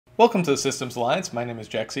Welcome to the Systems Alliance. My name is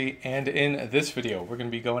Jexy, and in this video we're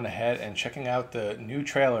going to be going ahead and checking out the new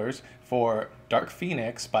trailers for Dark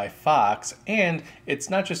Phoenix by Fox, and it's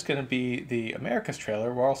not just going to be the Americas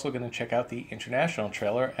trailer, we're also going to check out the international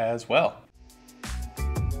trailer as well.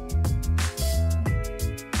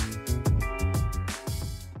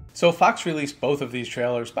 So Fox released both of these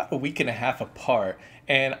trailers about a week and a half apart,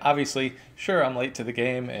 and obviously, sure, I'm late to the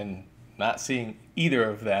game and not seeing either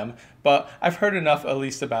of them, but I've heard enough at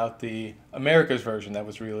least about the America's version that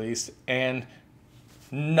was released, and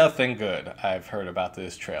nothing good I've heard about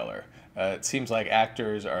this trailer. It seems like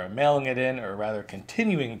actors are mailing it in, or rather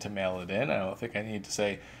continuing to mail it in. I don't think I need to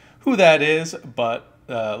say who that is, but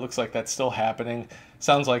looks like that's still happening.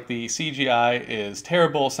 Sounds like the CGI is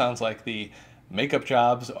terrible, sounds like the makeup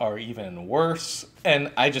jobs are even worse. And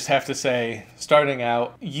I just have to say, starting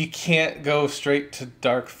out, you can't go straight to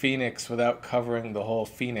Dark Phoenix without covering the whole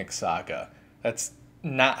Phoenix saga. That's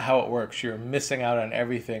not how it works. You're missing out on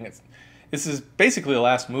everything. This is basically the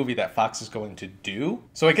last movie that Fox is going to do.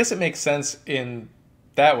 So I guess it makes sense in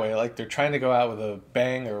that way. Like, they're trying to go out with a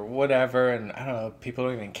bang or whatever, and I don't know, people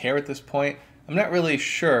don't even care at this point. I'm not really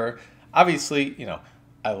sure. Obviously, you know,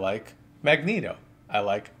 I like Magneto. I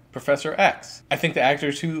like Professor X. I think the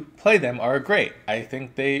actors who play them are great. I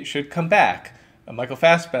think they should come back. Michael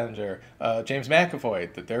Fassbender, James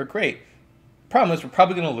McAvoy, they're great. Problem is, we're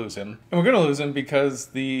probably going to lose him. And we're going to lose him because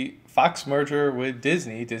the Fox merger with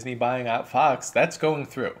Disney buying out Fox, that's going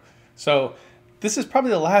through. So this is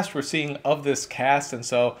probably the last we're seeing of this cast, and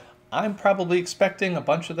so I'm probably expecting a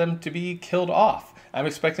bunch of them to be killed off. I'm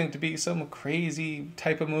expecting it to be some crazy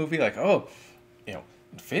type of movie like, oh, you know,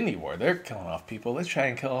 Infinity War, they're killing off people. Let's try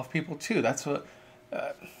and kill off people too. That's what,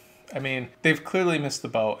 I mean, they've clearly missed the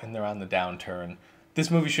boat and they're on the downturn.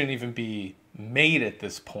 This movie shouldn't even be made at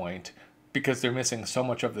this point because they're missing so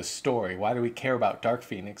much of the story. Why do we care about Dark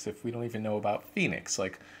Phoenix if we don't even know about Phoenix?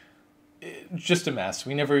 Like, just a mess.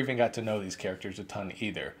 We never even got to know these characters a ton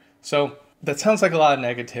either. So that sounds like a lot of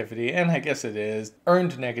negativity, and I guess it is.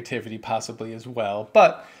 Earned negativity possibly as well,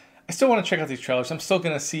 but I still want to check out these trailers. I'm still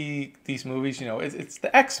going to see these movies. You know, it's the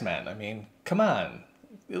Xmen. I mean, come on.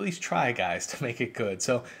 At least try, guys, to make it good.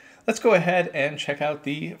 So let's go ahead and check out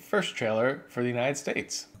the first trailer for the United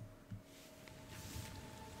States.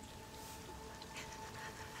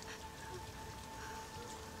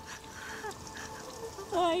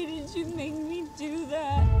 Why did you make me do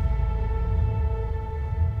that?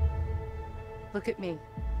 Look at me.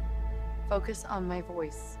 Focus on my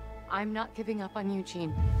voice. I'm not giving up on you,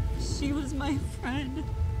 Jean. She was my friend.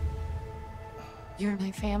 You're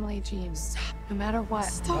my family, Jean. Stop. No matter what.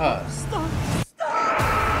 Stop. Stop.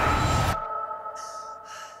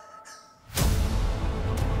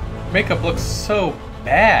 Makeup looks so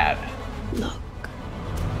bad. Look.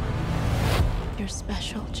 You're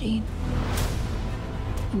special, Jean.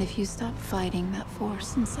 And if you stop fighting that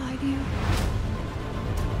force inside you,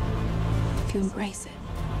 if you embrace it,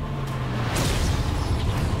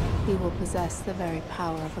 you will possess the very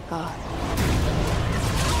power of a god.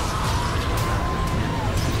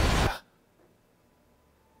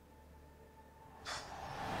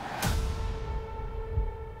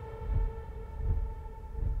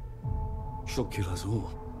 She'll kill us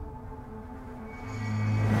all.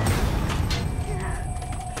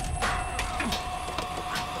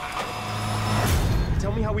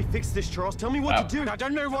 Tell me how we fix this, Charles. Tell me what to do. I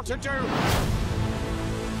don't know what to do.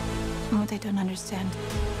 What they don't understand,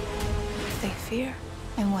 they fear,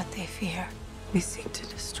 and what they fear, we seek to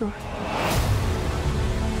destroy.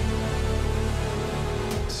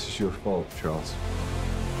 This is your fault, Charles.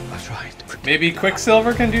 I tried. Maybe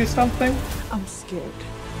Quicksilver can do something? I'm scared.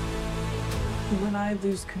 When I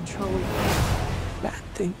lose control, bad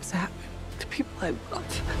things happen to people I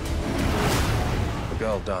love. The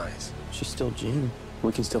girl dies. She's still Jean.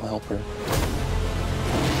 We can still help her.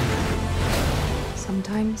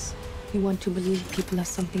 Sometimes you want to believe people are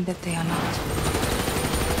something that they are not.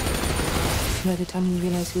 By the time you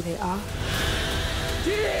realize who they are,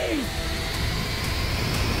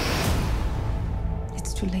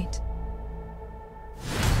 it's too late.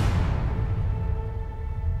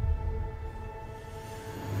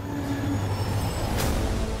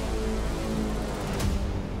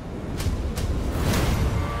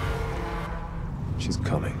 She's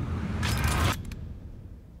coming.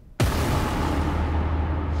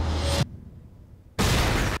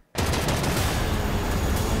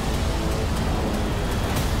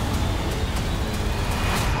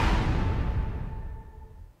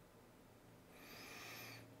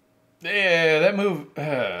 Yeah, that move.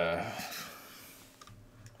 I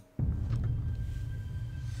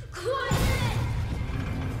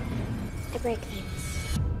break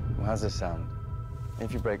things. How's this sound?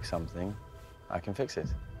 If you break something, I can fix it.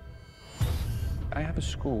 I have a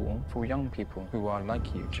school for young people who are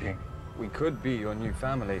like you, G. We could be your new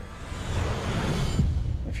family.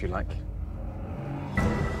 If you like.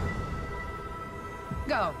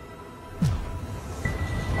 Go.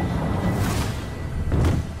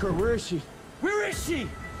 Karud, where is she? Where is she?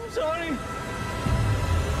 I'm sorry.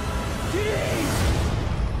 Jeez!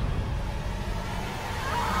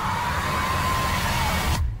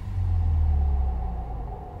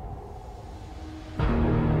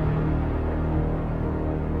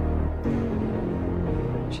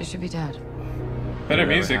 She should be dead. Better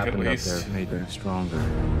music, at least. Up there made her stronger.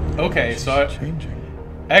 Okay, so I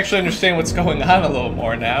actually understand what's going on a little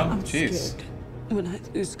more now. I'm Jeez. scared. When I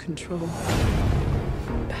lose control,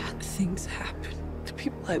 bad things happen to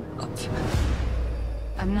people I love.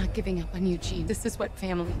 I'm not giving up on you, Jean. This is what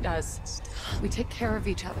family does. We take care of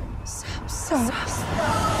each other. Stop.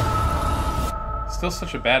 Still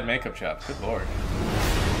such a bad makeup job. Good lord.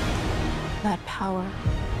 That power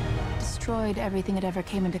destroyed everything it ever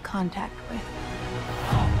came into contact with.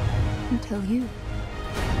 Until you.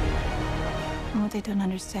 And what they don't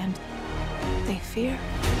understand, they fear.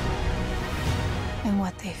 And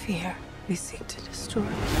what they fear, we seek to destroy.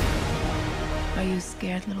 Are you a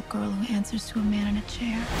scared little girl who answers to a man in a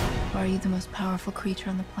chair? Or are you the most powerful creature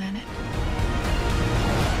on the planet?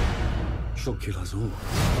 She'll kill us all.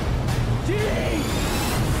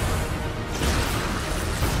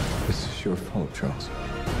 This is your fault, Charles.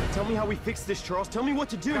 Tell me how we fix this, Charles. Tell me what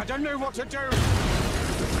to do. I don't know what to do.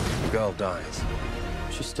 The girl dies.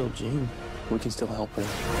 She's still Jean. We can still help her.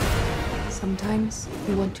 Sometimes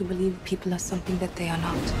we want to believe people are something that they are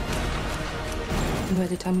not. And by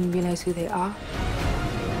the time we realize who they are,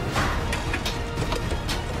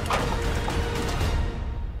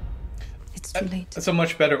 it's too late. That's a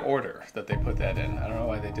much better order that they put that in. I don't know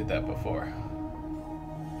why they did that before.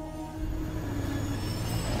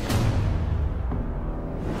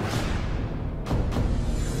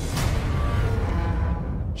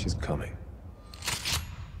 She's coming.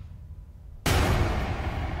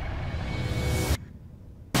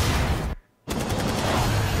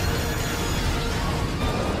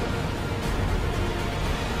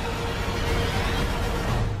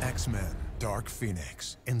 Xmen Dark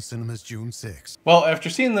Phoenix in cinemas June 6. Well, after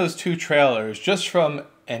seeing those two trailers, just from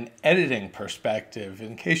an editing perspective,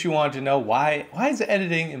 in case you wanted to know why is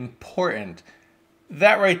editing important,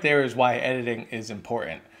 that right there is why editing is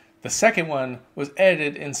important. The second one was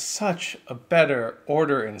edited in such a better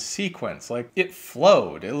order and sequence. Like, it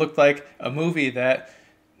flowed. It looked like a movie that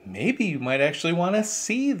maybe you might actually want to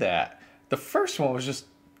see that. The first one was just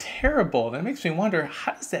terrible, and it makes me wonder,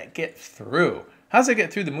 how does that get through? How does it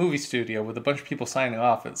get through the movie studio with a bunch of people signing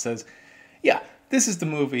off that says, yeah, this is the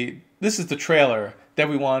movie, this is the trailer that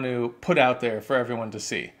we want to put out there for everyone to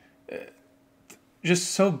see?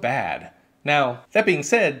 Just so bad. Now, that being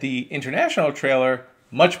said, the international trailer,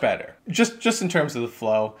 much better. Just in terms of the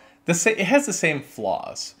flow. It has the same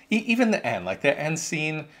flaws. Even the end, like that end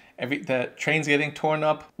scene, the train's getting torn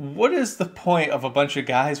up. What is the point of a bunch of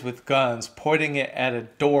guys with guns pointing it at a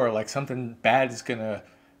door like something bad is gonna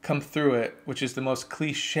come through it, which is the most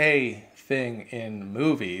cliche thing in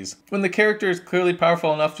movies, when the character is clearly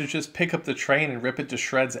powerful enough to just pick up the train and rip it to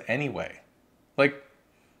shreds anyway? Like,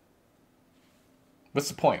 what's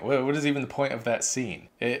the point? What is even the point of that scene?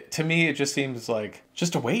 To me, it just seems like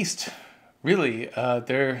just a waste. Really,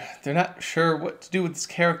 they're not sure what to do with this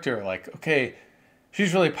character. Like, okay,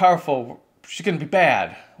 she's really powerful. She's gonna be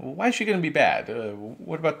bad. Why is she gonna be bad?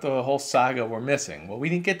 What about the whole saga we're missing? Well, we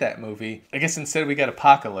didn't get that movie. I guess instead we got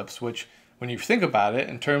Apocalypse, which, when you think about it,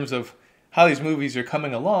 in terms of how these movies are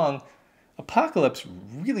coming along, Apocalypse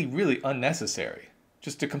really, really unnecessary.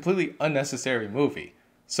 Just a completely unnecessary movie.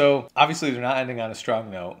 So, obviously they're not ending on a strong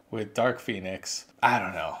note with Dark Phoenix. I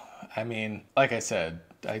don't know. I mean, like I said,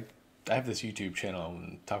 I have this YouTube channel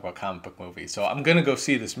and talk about comic book movies, so I'm gonna go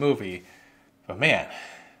see this movie. But man,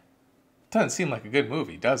 it doesn't seem like a good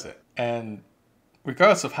movie, does it? And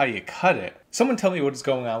regardless of how you cut it, someone tell me what is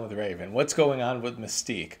going on with Raven. What's going on with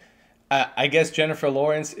Mystique? I guess Jennifer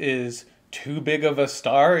Lawrence is too big of a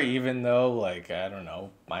star, even though, like, I don't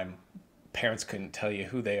know, my parents couldn't tell you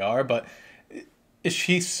who they are, but is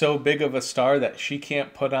she so big of a star that she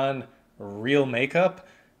can't put on real makeup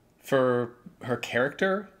for her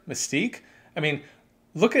character, Mystique? I mean,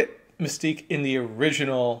 look at Mystique in the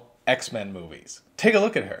original X-Men movies. Take a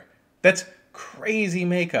look at her. That's crazy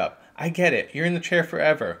makeup. I get it. You're in the chair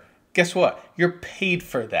forever. Guess what? You're paid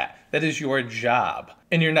for that. That is your job.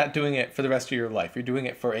 And you're not doing it for the rest of your life. You're doing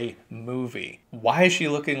it for a movie. Why is she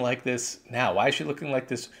looking like this now? Why is she looking like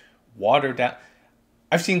this watered down?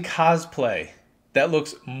 I've seen cosplay that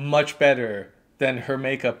looks much better than her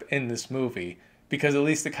makeup in this movie because at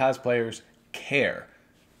least the cosplayers care.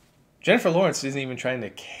 Jennifer Lawrence isn't even trying to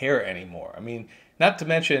care anymore. I mean, not to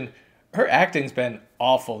mention, her acting's been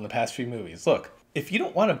awful in the past few movies. Look, if you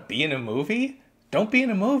don't want to be in a movie, don't be in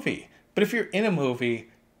a movie. But if you're in a movie,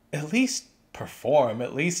 at least perform,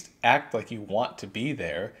 at least act like you want to be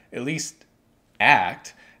there, at least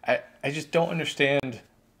act. I just don't understand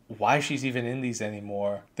why she's even in these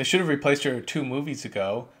anymore. They should have replaced her 2 movies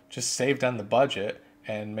ago, just saved on the budget,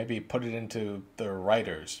 and maybe put it into the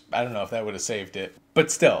writers. I don't know if that would have saved it.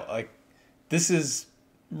 But still, like, this is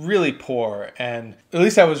really poor, and at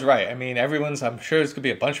least I was right. I mean, I'm sure there's going to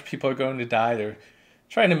be a bunch of people are going to die. They're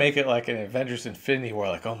trying to make it like an Avengers Infinity War,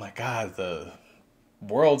 like, oh my god, the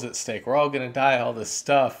world's at stake. We're all going to die, all this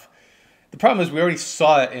stuff. The problem is we already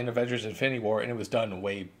saw it in Avengers Infinity War, and it was done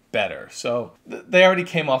way better. So they already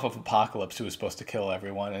came off of Apocalypse, who was supposed to kill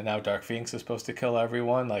everyone, and now Dark Phoenix is supposed to kill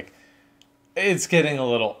everyone. Like, it's getting a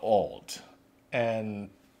little old. And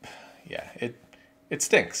yeah, it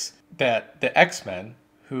stinks that the Xmen,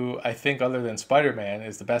 who I think other than Spider-Man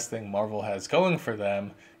is the best thing Marvel has going for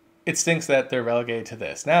them, it stinks that they're relegated to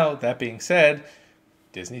this. Now, that being said,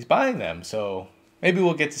 Disney's buying them, so maybe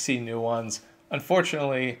we'll get to see new ones.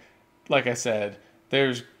 Unfortunately, like I said,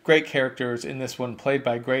 there's great characters in this one played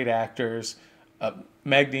by great actors.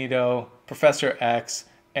 Magneto, Professor X,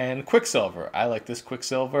 and Quicksilver. I like this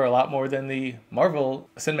Quicksilver a lot more than the Marvel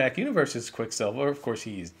Cinematic Universe's Quicksilver. Of course,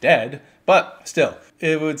 he's dead, but still,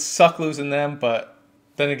 it would suck losing them. But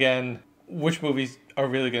then again, which movies are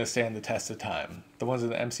really going to stand the test of time? The ones in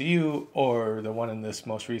the MCU or the one in this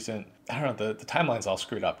most recent? I don't know, the timeline's all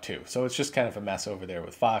screwed up too. So it's just kind of a mess over there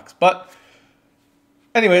with Fox. But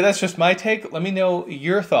anyway, that's just my take. Let me know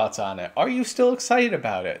your thoughts on it. Are you still excited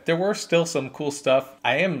about it? There were still some cool stuff.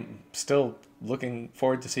 I am still looking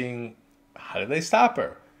forward to seeing how do they stop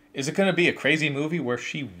her. Is it going to be a crazy movie where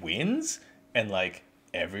she wins and like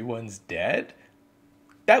everyone's dead?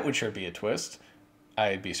 That would sure be a twist.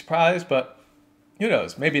 I'd be surprised, but who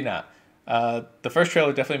knows? Maybe not. The first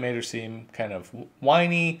trailer definitely made her seem kind of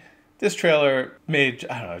whiny. This trailer made,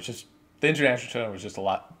 I don't know, just the international trailer was just a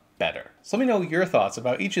lot better. So let me know your thoughts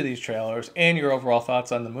about each of these trailers and your overall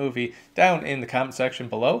thoughts on the movie down in the comment section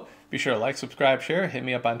below. Be sure to like, subscribe, share, hit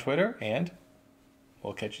me up on Twitter, and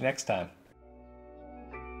we'll catch you next time.